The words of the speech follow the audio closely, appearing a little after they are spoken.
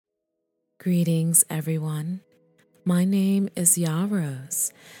Greetings, everyone. My name is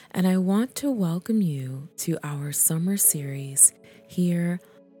Yarose, and I want to welcome you to our summer series here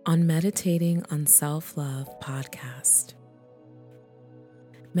on Meditating on Self-Love podcast.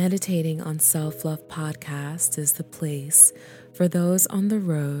 Meditating on Self-Love podcast is the place for those on the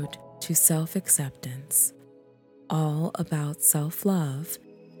road to self-acceptance, all about self-love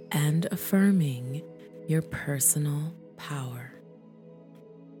and affirming your personal power.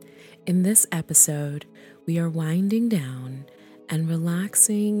 In this episode, we are winding down and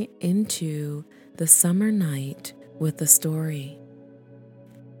relaxing into the summer night with a story.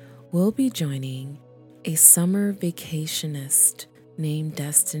 We'll be joining a summer vacationist named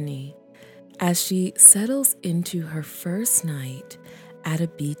Destiny as she settles into her first night at a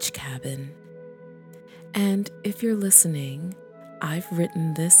beach cabin. And if you're listening, I've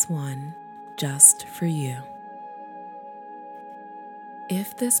written this one just for you.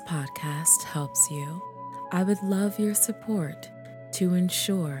 If this podcast helps you, I would love your support to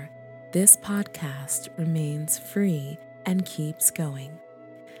ensure this podcast remains free and keeps going.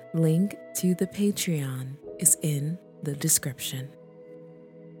 Link to the Patreon is in the description.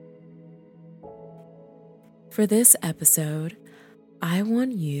 For this episode, I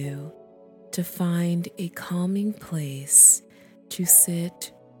want you to find a calming place to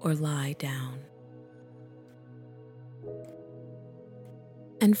sit or lie down.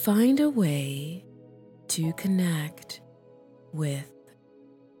 And find a way to connect with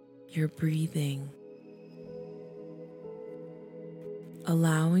your breathing,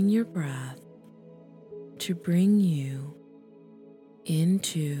 allowing your breath to bring you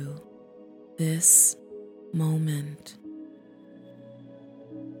into this moment.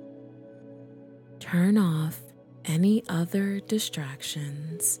 Turn off any other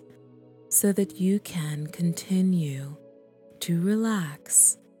distractions so that you can continue to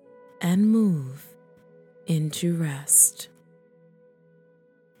relax and move into rest.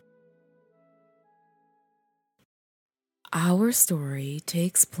 Our story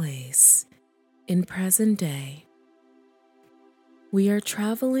takes place in present day. We are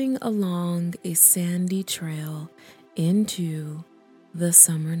traveling along a sandy trail into the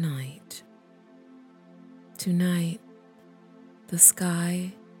summer night. Tonight, the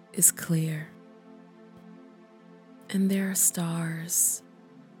sky is clear. And there are stars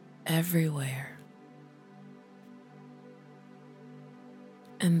everywhere.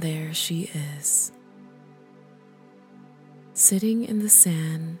 And there she is, sitting in the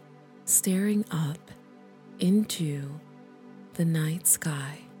sand, staring up into the night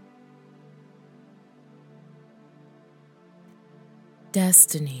sky.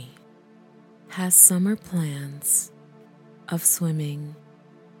 Destiny has summer plans of swimming,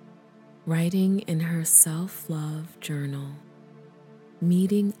 writing in her self-love journal,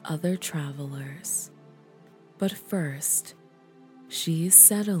 meeting other travelers. But first, she is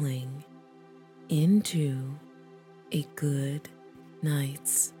settling into a good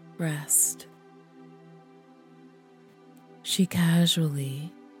night's rest. She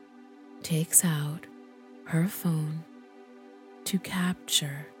casually takes out her phone to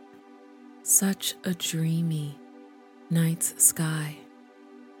capture such a dreamy night's sky.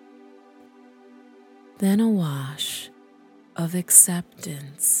 Then a wash of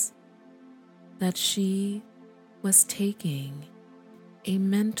acceptance that she was taking a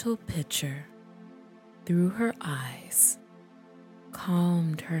mental picture through her eyes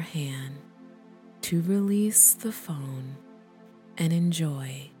calmed her hand to release the phone and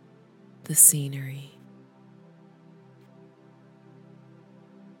enjoy the scenery.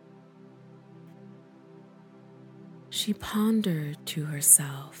 She pondered to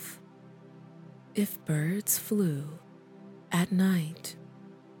herself, if birds flew at night.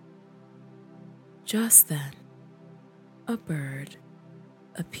 Just then, a bird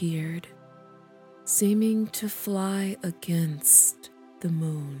appeared, seeming to fly against the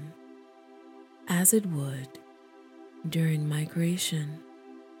moon, as it would during migration.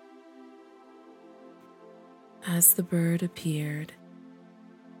 As the bird appeared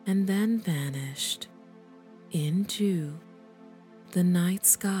and then vanished into the night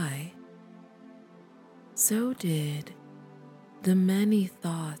sky, so did the many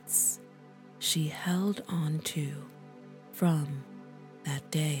thoughts she held on to from that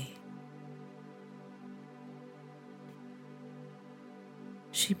day.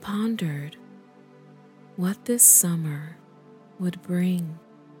 She pondered what this summer would bring,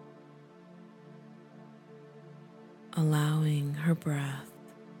 allowing her breath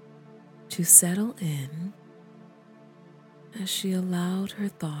to settle in as she allowed her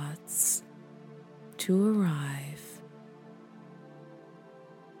thoughts to arrive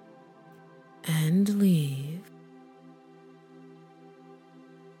and leave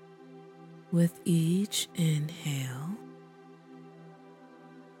with each inhale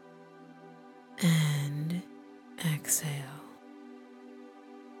and exhale.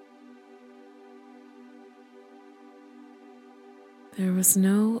 There was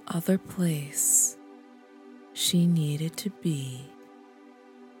no other place she needed to be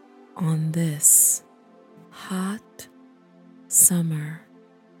on this hot summer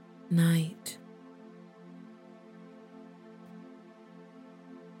night.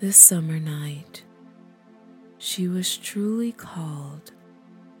 This summer night, she was truly called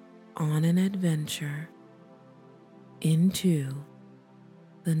on an adventure into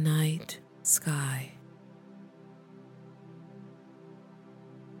the night sky.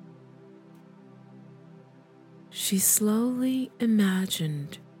 She slowly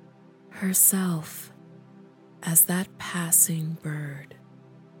imagined herself as that passing bird.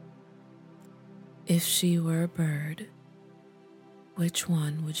 If she were a bird, which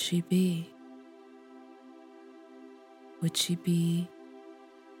one would she be? Would she be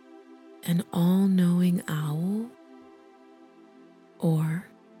an all-knowing owl or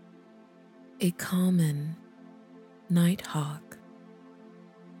a common nighthawk,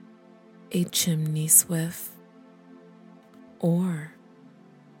 a chimney swift, or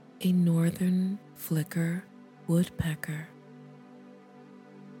a northern flicker woodpecker?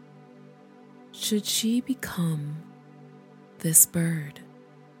 Should she become this bird?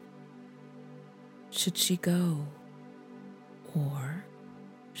 Should she go, or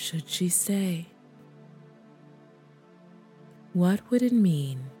should she stay? What would it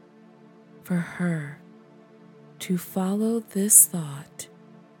mean for her to follow this thought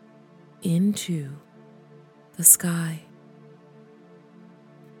into the sky?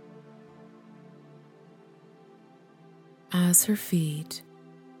 As her feet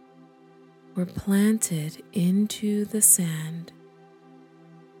were planted into the sand,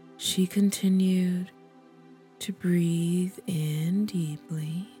 she continued to breathe in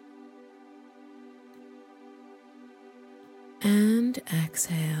deeply and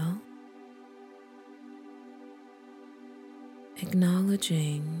exhale,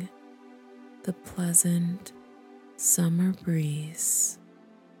 acknowledging the pleasant summer breeze.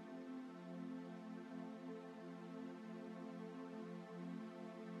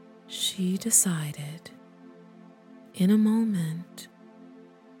 She decided in a moment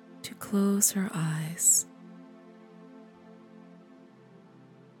to close her eyes.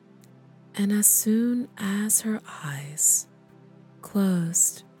 And as soon as her eyes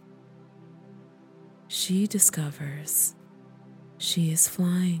closed, she discovers she is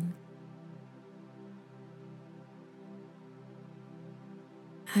flying.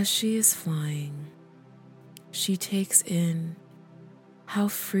 As she is flying, she takes in how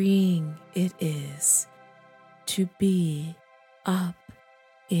freeing it is to be up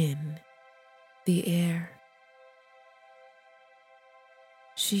in the air.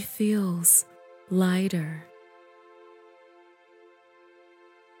 She feels lighter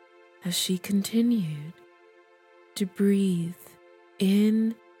as she continued to breathe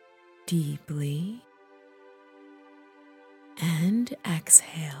in deeply and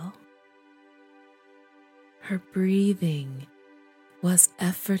exhale. Her breathing was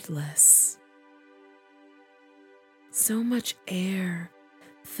effortless. So much air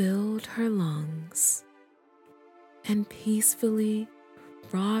filled her lungs and peacefully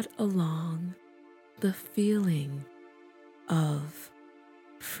brought along the feeling of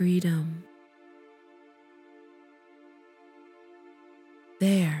freedom.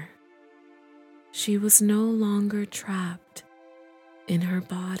 There, she was no longer trapped in her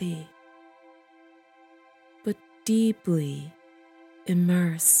body, but deeply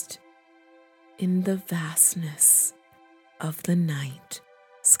immersed in the vastness of the night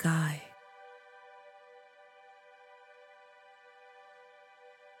sky.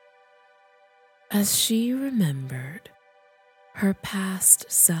 As she remembered her past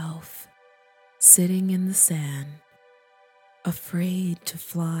self sitting in the sand, afraid to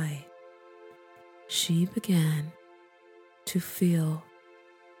fly, she began to feel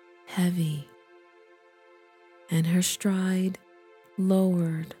heavy, and her stride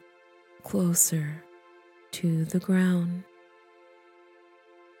lowered closer to the ground.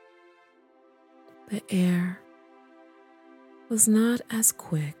 The air was not as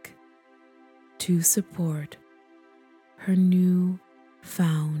quick to support her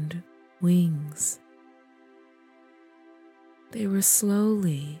new-found wings. They were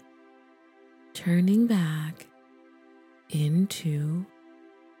slowly turning back into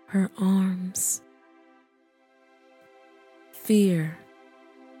her arms. Fear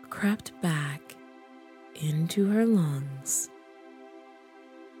crept back into her lungs,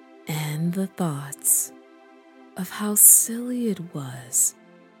 and the thoughts of how silly it was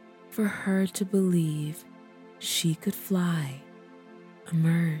for her to believe she could fly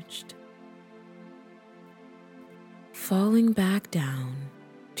emerged. Falling back down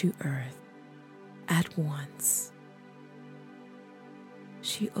to earth at once,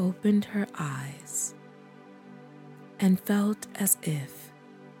 she opened her eyes and felt as if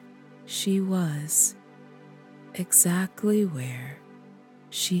she was exactly where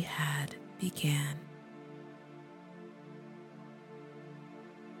she had began.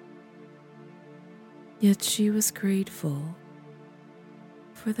 Yet she was grateful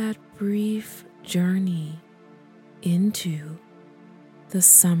for that brief journey into the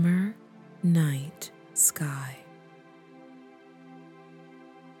summer night sky.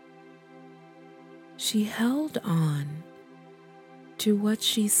 She held on to what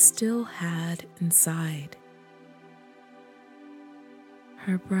she still had inside,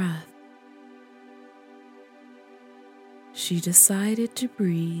 her breath. She decided to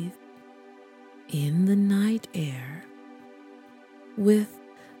breathe in the night air with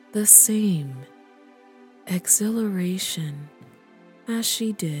the same exhilaration as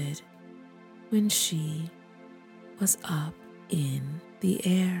she did when she was up in the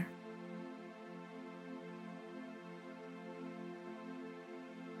air.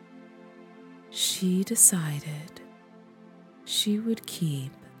 She decided she would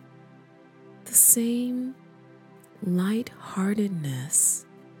keep the same lightheartedness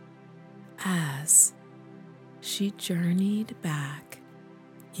as she journeyed back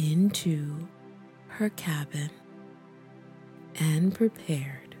into her cabin and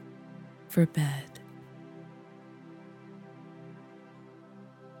prepared for bed.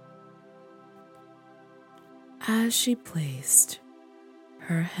 As she placed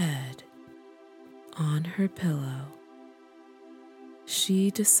her head on her pillow,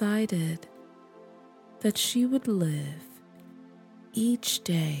 she decided that she would live each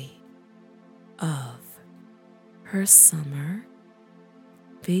day of her summer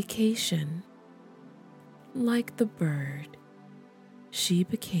vacation like the bird she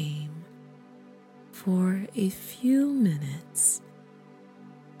became for a few minutes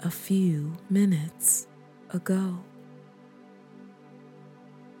ago.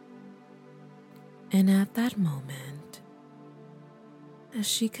 And at that moment, as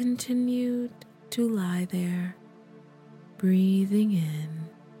she continued to lie there, breathing in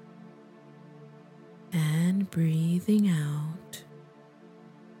and breathing out,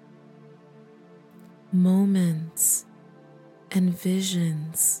 moments and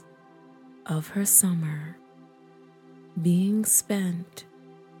visions of her summer being spent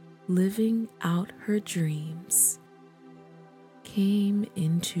living out her dreams came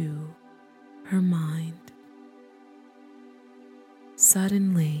into her mind.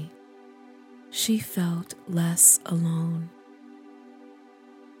 Suddenly, she felt less alone,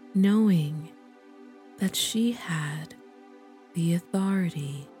 knowing that she had the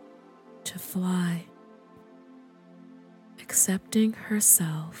authority to fly, accepting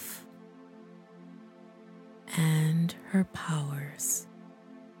herself and her powers,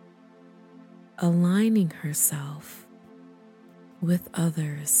 aligning herself with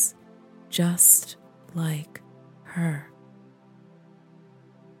others just like her.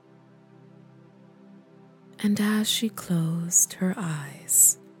 And as she closed her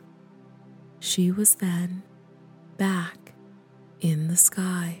eyes, she was then back in the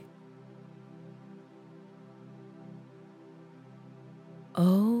sky.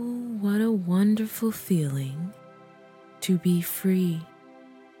 Oh, what a wonderful feeling to be free.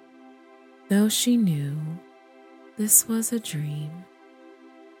 Though she knew this was a dream,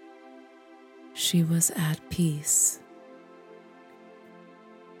 she was at peace.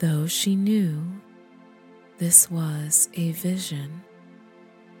 Though she knew this was a vision,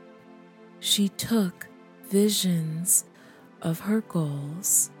 she took visions of her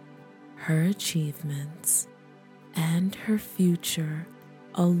goals, her achievements, and her future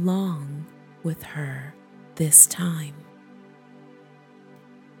along with her this time,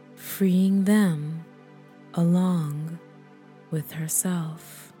 freeing them along with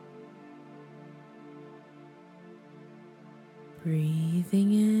herself.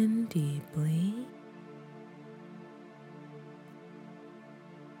 Breathing in deeply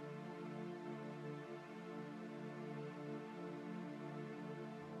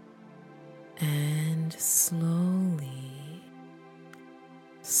and slowly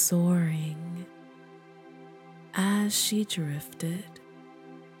soaring as she drifted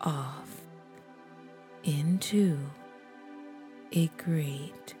off into a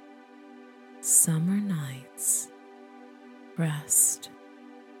great summer nights, rest